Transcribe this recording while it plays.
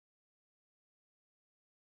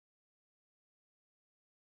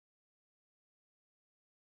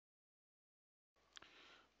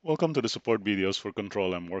Welcome to the support videos for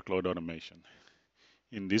Control M workload automation.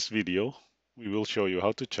 In this video, we will show you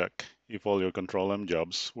how to check if all your Control M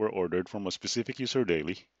jobs were ordered from a specific user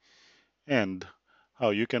daily and how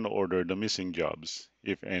you can order the missing jobs,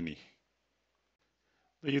 if any.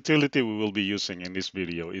 The utility we will be using in this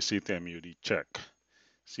video is CTMUD Check.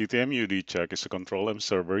 CTMUD Check is a Control M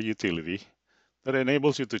server utility that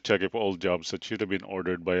enables you to check if all jobs that should have been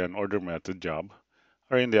ordered by an order method job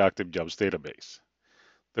are in the active jobs database.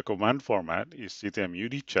 The command format is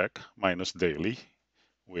ctmud check minus daily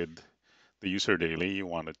with the user daily you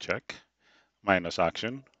want to check, minus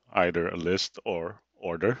action, either a list or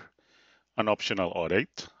order, an optional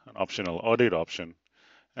audit option,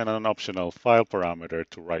 and an optional file parameter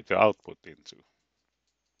to write the output into.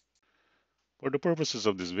 For the purposes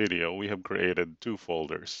of this video, we have created two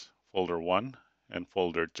folders, folder 1 and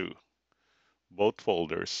folder 2. Both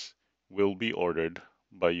folders will be ordered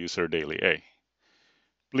by user daily A.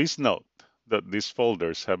 Please note that these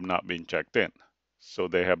folders have not been checked in, so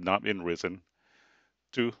they have not been written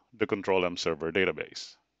to the Control M server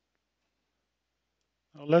database.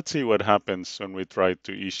 Now let's see what happens when we try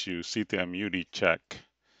to issue CTMUD check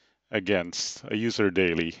against a user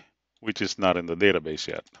daily which is not in the database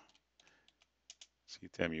yet.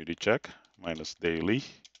 CTMUD check minus daily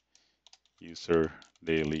user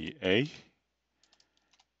daily A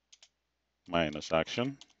minus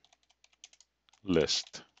action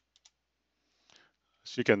list.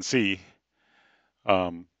 As you can see,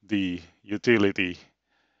 the utility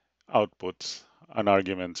outputs an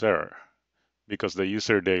arguments error because the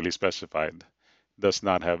user daily specified does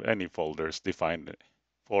not have any folders defined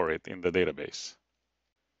for it in the database.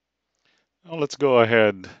 Now let's go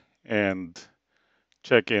ahead and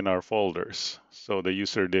check in our folders so the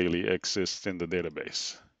user daily exists in the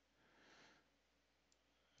database.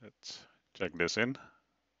 Let's check this in.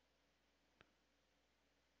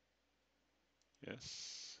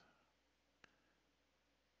 Yes.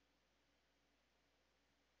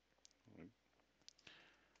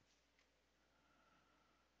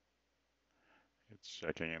 It's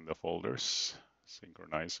checking in the folders,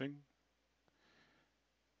 synchronizing.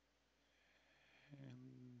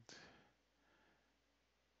 And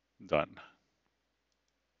done.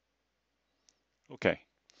 Okay.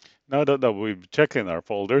 Now that we've checked in our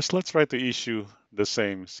folders, let's try to issue the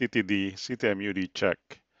same ctmud check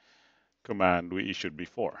command we issued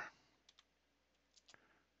before.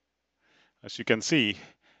 As you can see,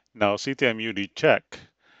 now ctmud check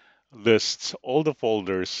lists all the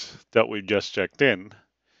folders that we just checked in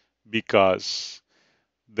because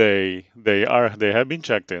they have been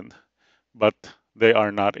checked in, but they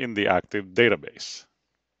are not in the active database.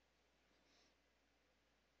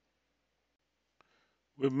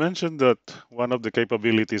 We've mentioned that one of the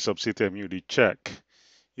capabilities of CTMUD check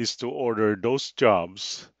is to order those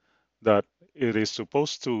jobs that it is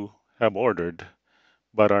supposed to have ordered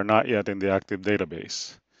but are not yet in the active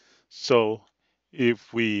database. So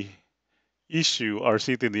if we issue our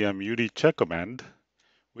CTMUD check command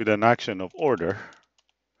with an action of order,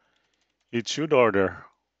 it should order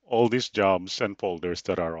all these jobs and folders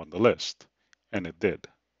that are on the list, and it did.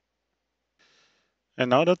 And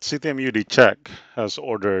now that CTMUD check has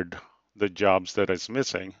ordered the jobs that is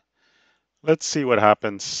missing, let's see what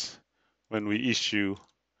happens when we issue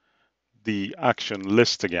the action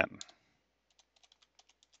list again.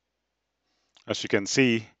 As you can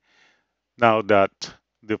see, now that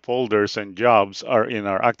the folders and jobs are in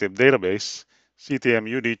our active database,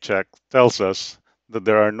 CTMUD check tells us that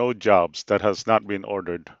there are no jobs that has not been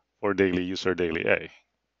ordered for daily user daily A.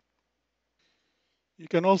 You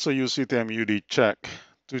can also use CTMUD check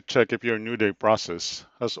to check if your new day process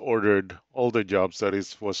has ordered all the jobs that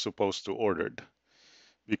it was supposed to ordered,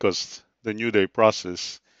 because the new day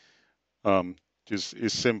process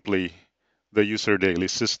is simply the user daily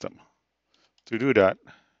system. To do that,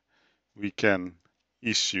 we can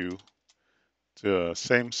issue the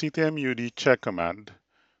same CTMUD check command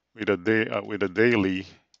with a daily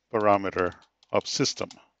parameter of system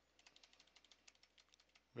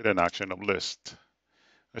with an action of list.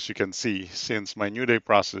 As you can see, since my new day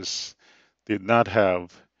process did not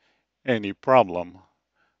have any problem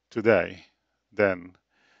today, then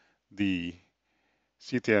the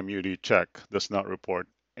CTMUD check does not report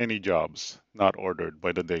any jobs not ordered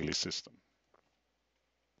by the daily system.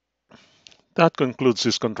 That concludes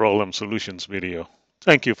this Control M Solutions video.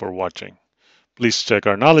 Thank you for watching. Please check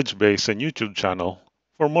our knowledge base and YouTube channel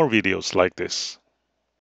for more videos like this.